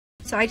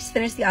So I just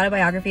finished the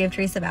autobiography of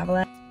Teresa of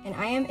Avila, and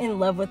I am in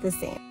love with this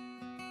saint.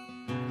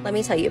 Let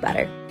me tell you about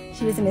her.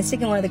 She was a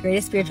mystic and one of the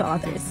greatest spiritual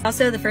authors,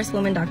 also the first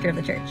woman doctor of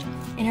the church.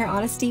 And her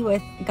honesty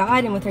with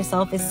God and with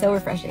herself is so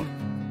refreshing.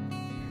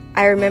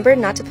 I remembered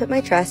not to put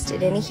my trust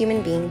in any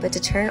human being, but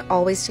to turn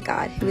always to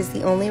God, who is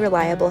the only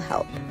reliable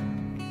help.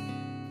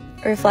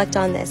 Reflect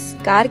on this.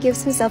 God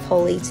gives himself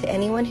wholly to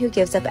anyone who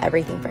gives up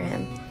everything for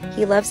him.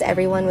 He loves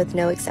everyone with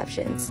no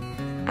exceptions.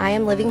 I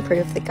am living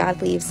proof that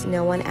God leaves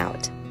no one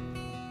out.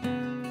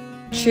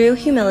 True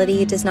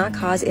humility does not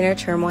cause inner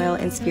turmoil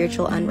and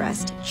spiritual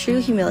unrest. True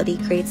humility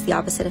creates the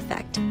opposite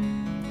effect.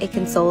 It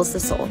consoles the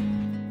soul.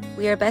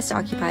 We are best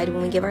occupied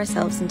when we give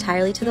ourselves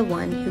entirely to the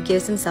one who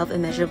gives himself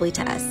immeasurably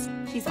to us.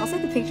 She's also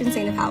the patron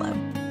saint of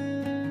Hallow.